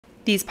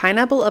These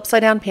pineapple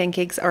upside down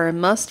pancakes are a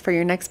must for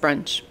your next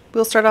brunch.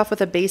 We'll start off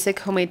with a basic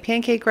homemade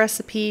pancake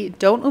recipe.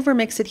 Don't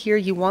overmix it here,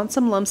 you want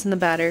some lumps in the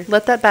batter.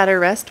 Let that batter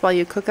rest while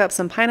you cook up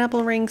some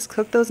pineapple rings,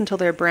 cook those until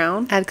they're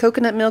brown. Add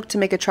coconut milk to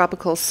make a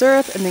tropical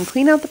syrup, and then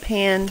clean out the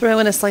pan. Throw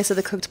in a slice of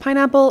the cooked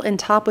pineapple and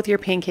top with your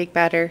pancake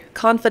batter.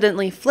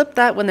 Confidently flip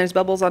that when there's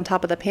bubbles on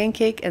top of the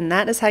pancake, and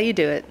that is how you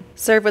do it.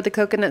 Serve with the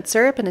coconut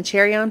syrup and a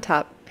cherry on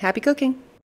top. Happy cooking!